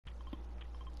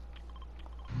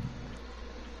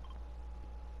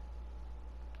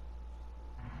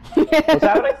What's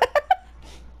happening?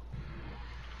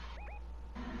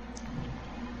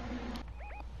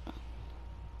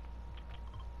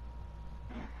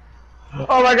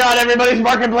 Oh my god, everybody's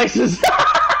marketplaces!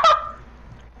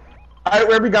 Alright,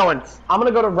 where are we going? I'm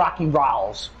gonna go to Rocky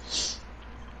Rolls.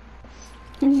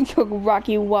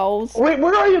 Rocky Wells. Wait,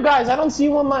 where are you guys? I don't see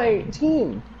you on my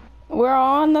team. We're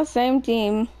all on the same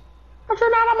team. But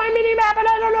you're not on my mini map and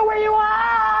I don't know where you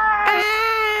are!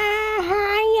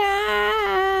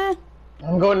 Hiya!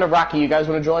 I'm going to Rocky. You guys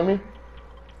want to join me?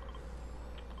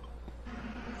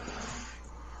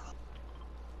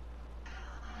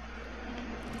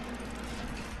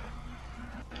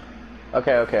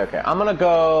 Okay. I'm gonna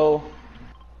go...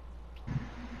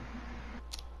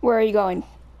 Where are you going?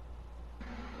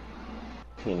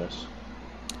 Penis.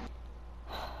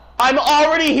 I'm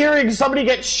already hearing somebody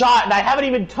get shot and I haven't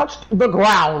even touched the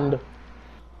ground.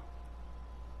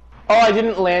 Oh, I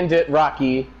didn't land it,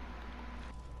 Rocky.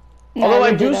 No, although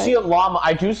I do see a llama.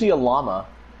 I do see a llama.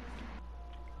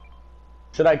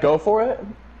 Should I go for it?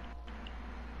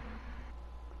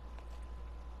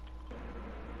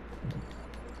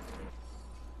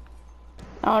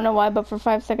 I don't know why, but for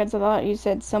 5 seconds I thought you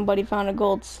said somebody found a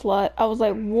gold slut. I was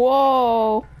like,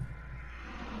 whoa.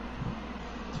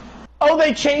 Oh,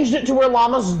 they changed it to where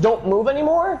llamas don't move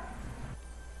anymore?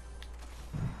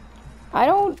 I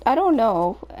don't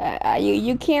know.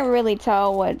 You can't really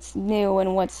tell what's new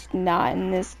and what's not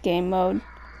in this game mode.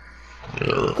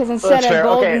 Because instead of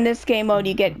gold in this game mode,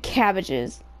 you get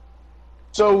cabbages.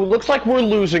 So, looks like we're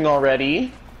losing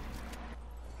already.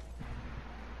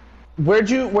 Where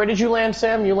did you land,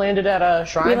 Sam? You landed at a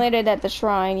shrine? We landed at the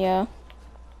shrine, yeah.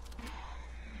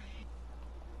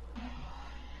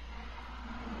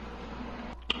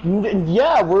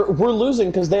 Yeah, we're losing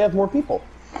because they have more people.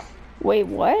 Wait,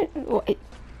 what?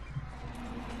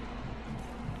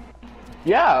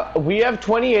 Yeah, we have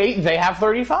 28, they have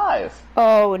 35.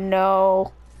 Oh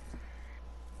no.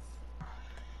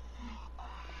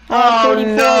 Oh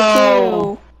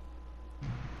no! Too.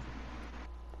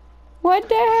 What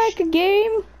the heck,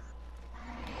 game?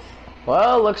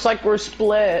 Well, looks like we're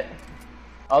split.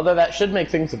 Although that should make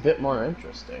things a bit more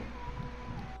interesting.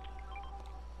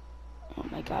 Oh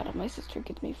my god, my sister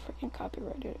gets me freaking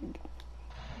copyrighted.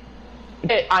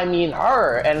 I mean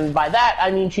her, and by that I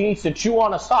mean she needs to chew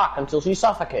on a sock until she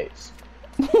suffocates.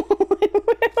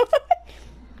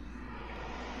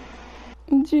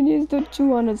 She needs to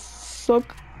chew on a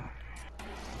sock.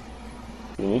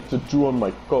 You need to chew on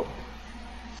my cock.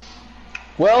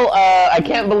 Well, I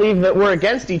can't believe that we're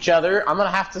against each other. I'm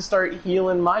gonna have to start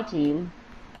healing my team.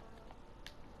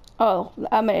 Oh,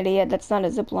 I'm an idiot. That's not a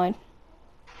zip line.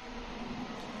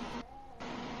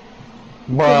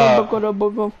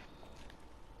 Bruh.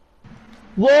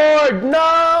 Lord,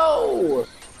 no!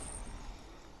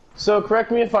 So,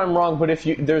 correct me if I'm wrong, but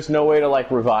there's no way to,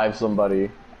 like, revive somebody.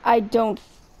 I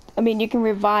mean, you can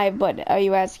revive, but are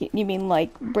you asking, you mean,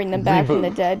 like, bring them back from the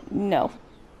dead? No.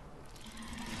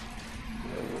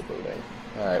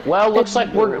 Alright, well, looks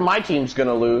like my team's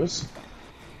gonna lose.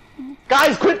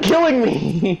 Guys, quit killing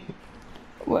me!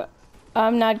 What?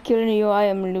 I'm not killing you, I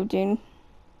am looting.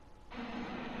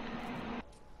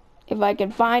 If I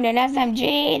can find an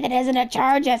SMG that isn't a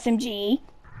charge SMG.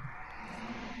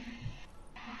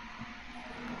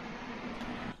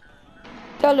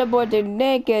 Teleported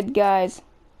naked, guys.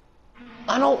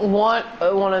 I don't want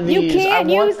one of these. You can't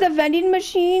use the vending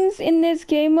machines in this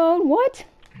game mode? What?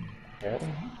 Yeah.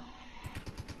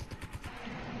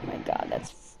 Oh my god,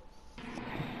 that's...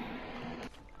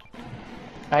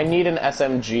 I need an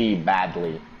SMG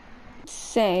badly.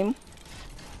 Same.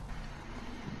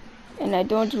 And I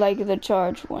don't like the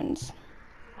charge ones.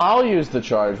 I'll use the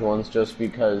charge ones just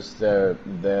because they're,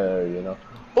 you know.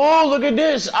 Oh, look at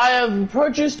this! I have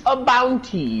purchased a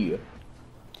bounty!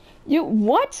 You,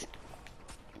 what?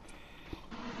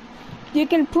 You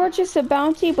can purchase a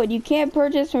bounty, but you can't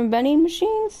purchase from vending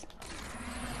machines?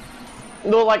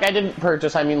 No, like, I didn't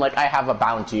purchase, I mean, like, I have a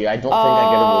bounty. I don't think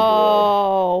I get a reward.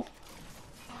 Oh.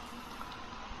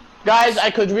 Guys,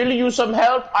 I could really use some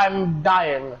help. I'm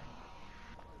dying.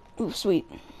 Ooh, sweet.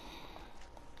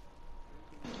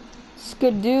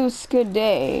 Skidoo,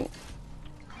 skiday.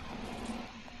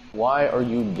 Why are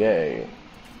you gay?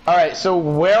 Alright, so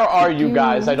where are you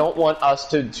guys? I don't want us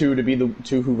to be the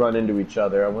two who run into each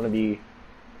other. I want to be...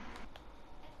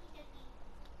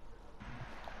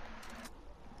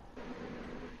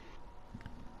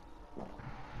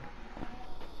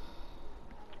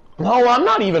 No, I'm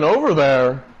not even over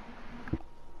there.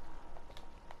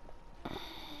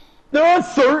 There are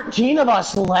 13 of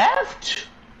us left?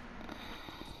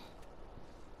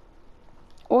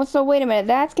 Well, so wait a minute,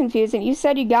 that's confusing. You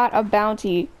said you got a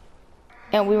bounty.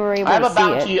 and we were able I have to a see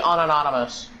bounty it. on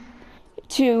Anonymous.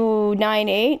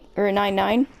 298 or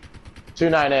 99.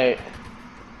 298.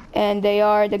 And they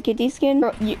are the kitty skin.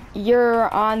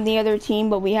 You're on the other team,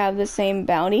 but we have the same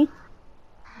bounty.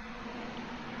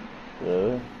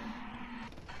 Really?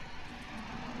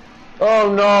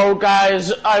 Oh no,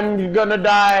 guys, I'm gonna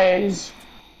die.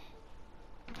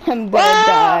 I'm gonna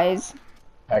die.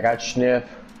 I got sniff.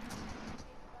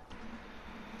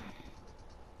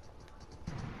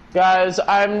 Guys,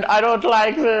 I don't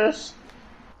like this.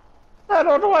 I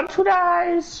don't want to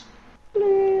die.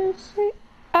 Please.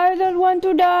 I don't want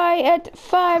to die at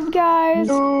Five Guys.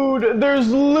 Dude, there's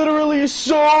literally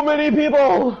so many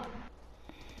people.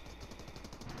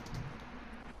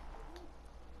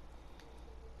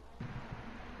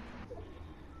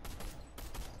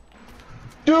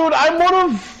 Dude, I'm one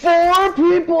of 4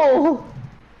 people!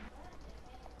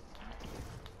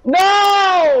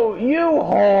 No! You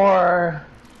whore!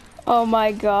 Oh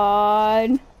my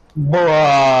god.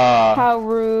 Bruh. How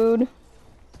rude.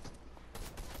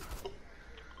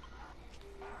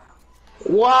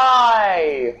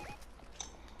 Why?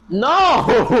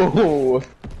 No!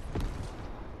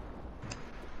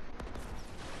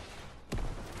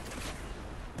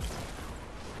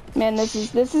 Man, this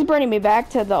is bringing me back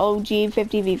to the OG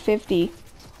 50v50.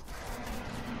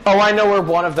 Oh, I know where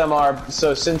one of them are,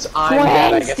 so since I'm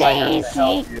dead, I guess I have to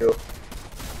help you.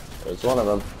 There's one of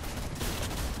them.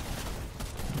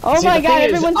 Oh See, my the god, thing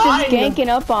is, everyone's just ganking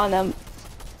up on them.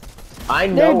 I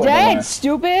know They're where dead, they are.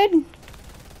 stupid!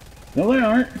 No, they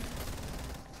aren't.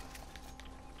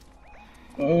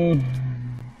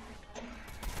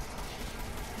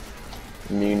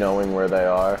 Me knowing where they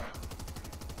are.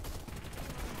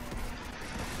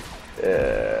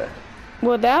 Yeah.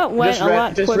 Well, that went a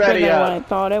lot quicker than what I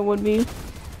thought it would be.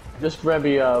 Just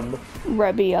Rebby-up.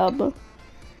 Rebby-up.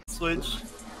 Switch.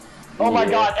 Oh my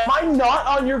god, am I not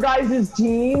on your guys'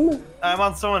 team? I'm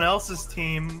on someone else's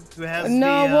team who has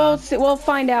No, we'll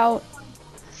find out.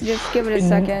 Just give it a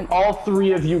second. All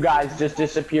 3 of you guys just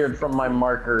disappeared from my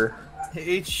marker.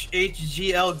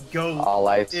 HGL Goat. All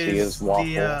I see is Waffle.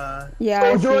 Yeah,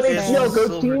 Oh, I see you're on that. HGL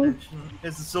Goat team?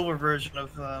 It's the silver version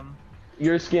of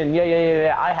Your skin,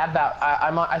 yeah. I have that.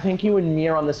 I think you and me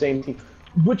are on the same team.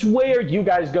 Which way are you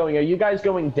guys going? Are you guys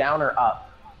going down or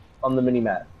up on the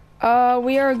mini-map?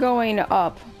 We are going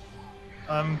up.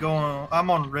 I'm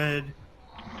on red.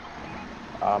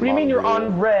 What do you mean you're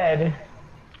on red?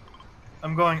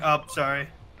 I'm going up, sorry.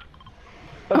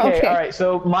 Okay. Alright,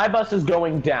 so my bus is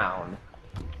going down.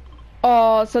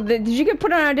 Oh, so did you get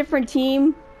put on a different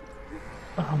team?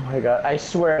 Oh my god, I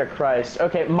swear to Christ.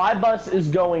 Okay, my bus is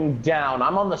going down.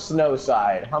 I'm on the snow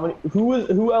side.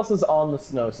 Who else is on the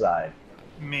snow side?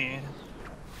 Me.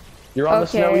 You're on the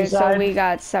snowy Okay, side? so we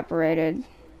got separated.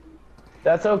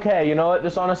 That's okay, you know what?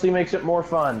 This honestly makes it more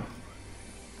fun.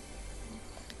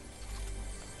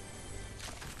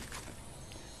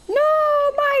 No,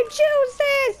 my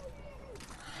juices!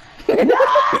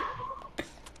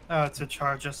 Oh, it's a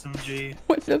charge SMG.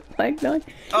 What's the flag done?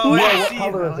 Oh, wait, Yeah, I what see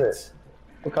color you, is Alex. it?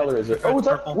 What color is it? Oh, Oh, what's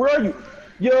up? purple. Where are you?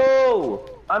 Yo!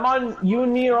 You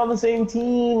and me are on the same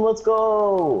team. Let's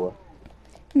go.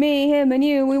 Me, him, and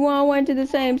you, we all went to the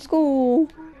same school.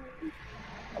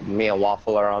 Me and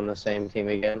Waffle are on the same team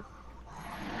again.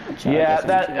 Yeah,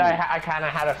 I kind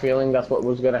of had a feeling that's what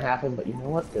was gonna happen, but you know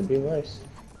what? It'd be nice.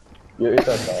 It's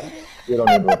okay. You don't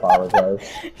need to apologize.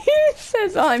 He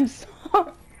says I'm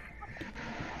sorry.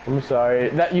 I'm sorry.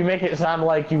 That you make it sound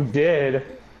like you did.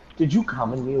 Did you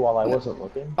comment me while I wasn't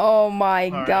looking? Oh my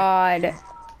god.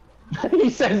 He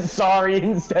said sorry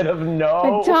instead of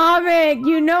no. Atomic,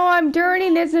 you know I'm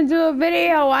turning this into a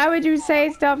video. Why would you say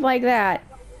stuff like that?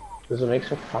 Because it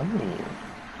makes it funny.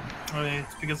 Oh, yeah,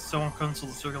 it's because someone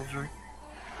canceled the circle jerk.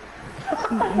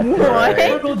 What?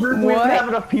 Circle jerk, we don't What? have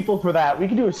enough people for that. We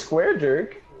can do a square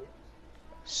jerk.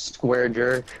 Square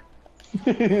jerk.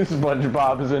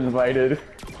 SpongeBob is invited.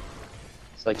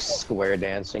 It's like square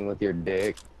dancing with your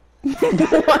dick.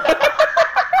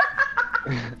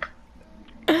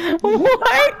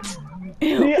 What?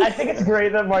 See, I think it's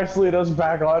great that Marcelino's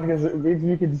back on because it means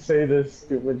you can say this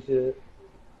stupid shit.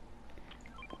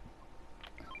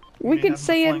 We could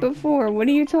say it before. What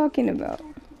are you talking about?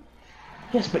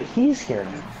 Yes, but he's here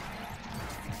now.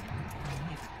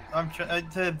 I'm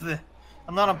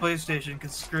not on PlayStation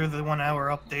because screw the 1 hour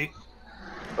update.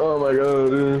 Oh my god,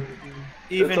 dude.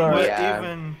 Even all right. with,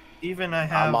 Yeah. even I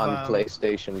have I'm on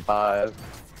PlayStation 5.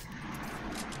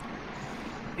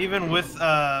 even with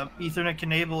Ethernet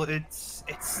enable, it's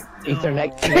still...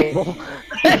 Ethernet cable.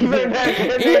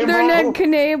 Ethernet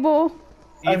cable.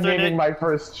 I'm naming my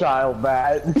first child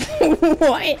that.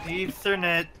 What?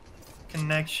 Ethernet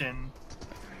connection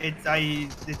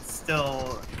It's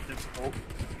still difficult.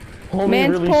 Homie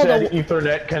Man's really pulled said a-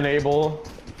 Ethernet cable.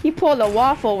 He pulled a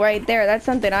waffle right there. That's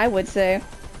something I would say.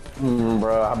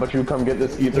 Bro, how about you come get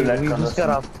this Ethernet? We just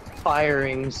got a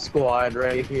firing squad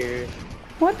right here.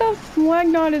 What the flag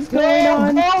knot is going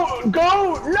on?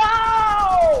 Go!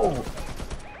 No!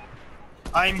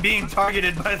 I'm being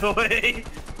targeted, by the way.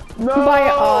 No! By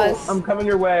us. I'm coming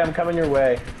your way. I'm coming your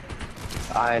way.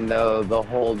 I know, the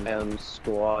whole damn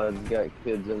squad got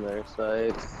kids in their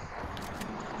sights.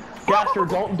 Gaster,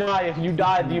 don't die. If you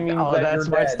die, you mean Oh, that that's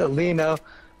you're dead. Marcelino.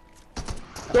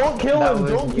 Don't kill That him!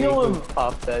 was Don't me kill who him!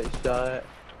 popped that shot.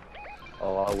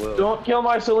 Oh, I will. Don't kill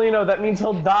Marcelino. That means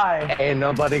he'll die. Ain't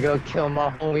nobody gonna kill my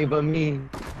homie but me.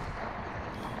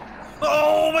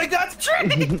 Oh my god, the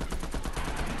tree!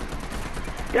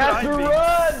 Gaster,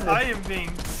 run! I am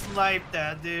being sniped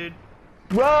at, dude.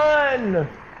 Run!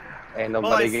 Ain't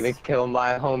nobody Well, gonna kill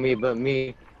my homie but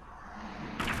me.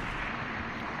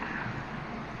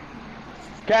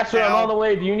 Gaster, I'm Ow. on the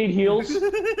way. Do you need heals?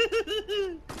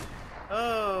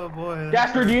 Oh boy.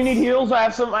 Gaster, do you need heals? I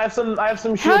have some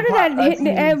shield. How did that pot. hit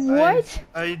me? What?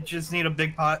 I just need a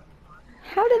big pot.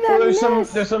 How did Oh, that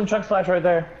there's miss? some chug splash right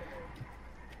there.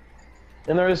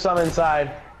 And there is some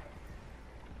inside.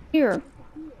 Here.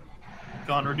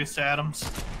 Gone, reduced to atoms.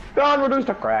 Gone, reduced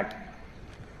to crack.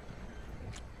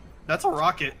 That's a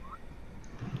rocket.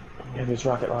 Yeah, there's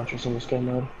rocket launchers in this game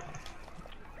mode.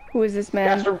 Who is this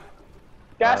man?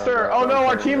 Gaster, oh no,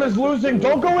 our team is losing.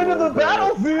 Don't go into the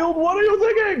battlefield. What are you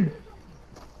thinking?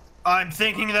 I'm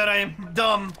thinking that I am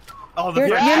dumb. Oh, the You're,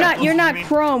 first you're guy not. You're closes not to me.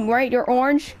 chrome, right? You're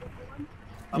orange.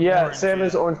 I'm Yeah, orange, Sam yeah.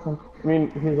 is orange. I mean,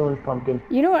 he's orange pumpkin.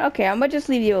 You know what? Okay, I'm gonna just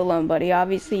leave you alone, buddy.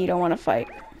 Obviously, you don't want to fight.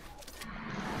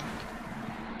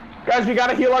 Guys, we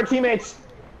gotta heal our teammates.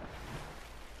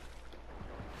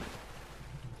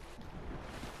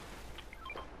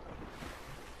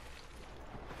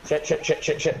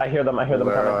 Shit. I hear them Where coming.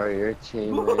 are your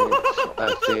teammates?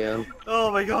 I see him.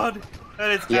 Oh my god.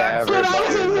 That is Yeah, absolutely- Get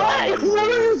out of the way! What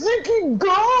are you thinking?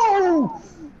 Go!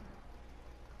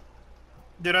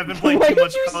 Dude, I've been playing What too did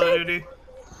much you Call of say? Duty.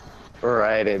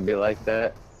 Right, it'd be like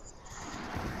that.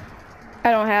 I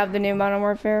don't have the new Modern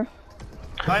Warfare.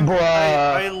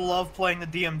 I love playing the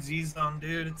DMZ zone,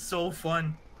 dude. It's so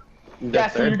fun. The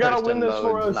Gaster, you gotta win third-person this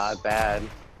for mode's us. Not bad.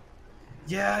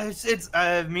 Yeah, it's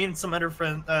me and some other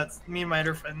friends, me and my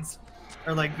other friends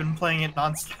are like been playing it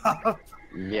nonstop.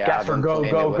 Yeah. I've Gaster, been go,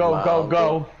 playing go, it with go, my go, uncle.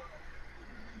 go.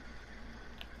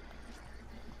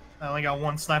 I only got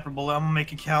one sniper bullet. I'm gonna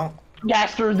make it count.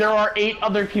 Gaster, there are 8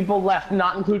 other people left,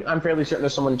 not including. I'm fairly certain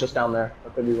there's someone just down there. I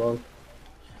could be wrong.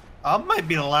 I might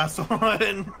be the last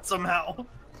one somehow.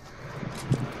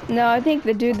 No, I think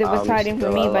the dude that was I'm hiding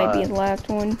from still me might be alive. the last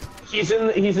one. He's in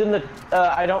the.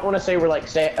 I don't want to say where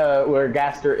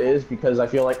Gaster is because I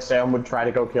feel like Sam would try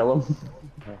to go kill him.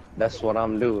 That's what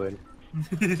I'm doing.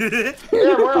 Yeah,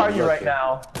 where are you right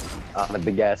now? I'm at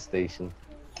the gas station.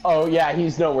 Oh yeah,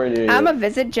 he's nowhere near you. I'ma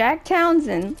visit Jack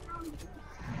Townsend.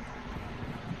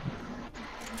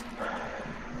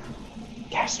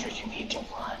 Gaster, you need to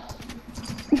run.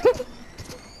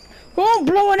 Oh,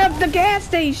 blowing up the gas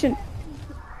station.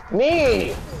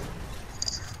 Me!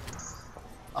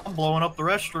 I'm blowing up the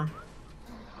restroom.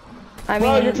 I mean,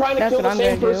 Bro, you're trying to that's kill what the I'm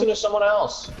same gonna person do. as someone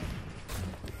else.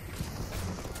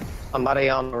 Somebody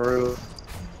on the roof.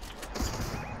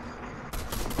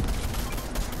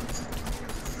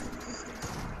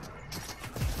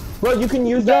 Bro, you can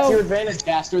use that to Yo. your advantage,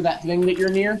 Gaster, that thing that you're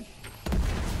near.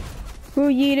 Who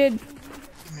yeeted?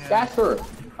 Gaster!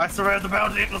 I survived the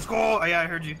bounty. Let's go. Oh, yeah, I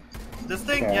heard you. This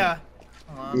thing, Okay. yeah.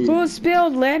 Hold on. Who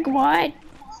spilled liquid?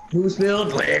 Who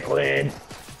spilled liquid?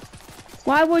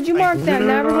 Why would you mark them?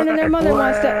 Now everyone and their mother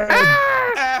wants to.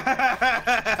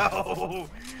 Ah! Ow!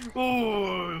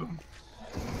 Ooh.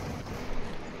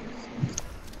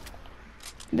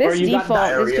 This you got default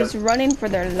is diarrhea. just running for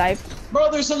their life.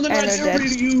 Bro, there's something And right they're there for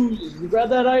dead. you to use. You grab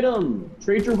that item.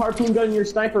 Trade your harpoon gun and your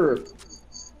sniper.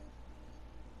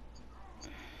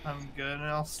 I'm good. And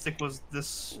I'll stick with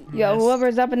this. Yo, mist.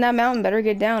 whoever's up in that mountain better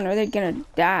get down or they're gonna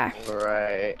die.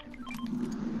 Right.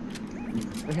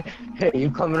 Hey,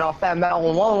 you coming off that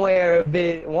mountain one way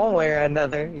or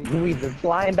another. You either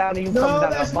flying down or you coming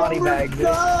down a body bag. Dude.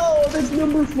 No, that's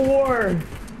number 4.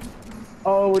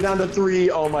 Oh, we're down to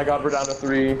 3. Oh my god, we're down to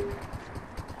 3.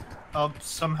 I'll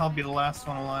somehow be the last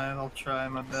one alive. I'll try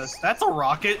my best. That's a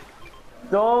rocket.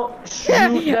 Don't shoot them.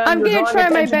 I'm You're gonna drawing try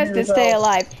my attention best to stay yourself.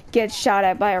 alive. Get shot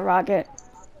at by a rocket.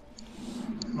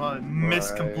 Well, I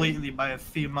missed Right. completely by a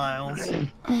few miles.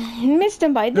 Missed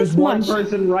him by this There's one much.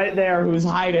 person right there who's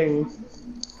hiding.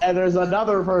 And there's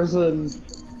another person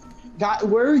God,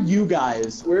 where are you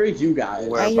guys? Where are you guys?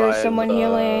 I hear someone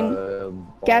healing.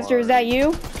 Gaster, is that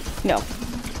you? No.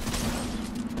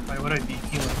 Why would I be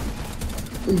healing?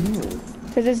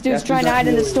 Because this dude's trying to hide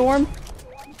in the storm.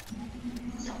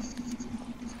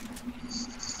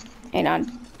 Hang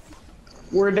on.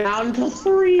 We're down to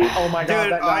 3. Oh my god,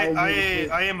 Dude, that guy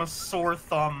I am a sore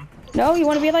thumb. No, you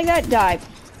want to be like that? Dive.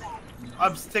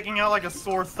 I'm sticking out like a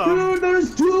sore thumb. Dude,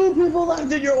 there's 2 people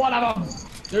left and you're one of them.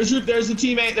 There's the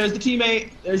teammate. There's the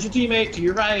teammate. There's your teammate to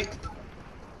your right.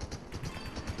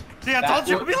 See, I told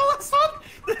you to be the last one.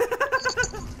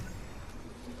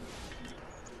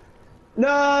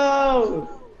 No!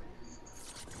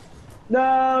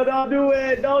 No, don't do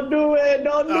it! Don't do it!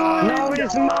 Don't do it! No,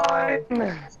 it's mine!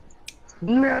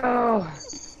 No!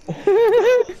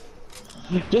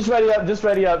 Just ready up, just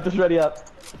ready up, just ready up.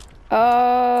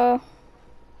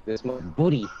 This my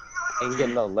booty. Ain't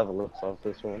getting no level ups off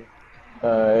this one.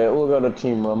 Alright, we'll go to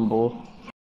Team Rumble.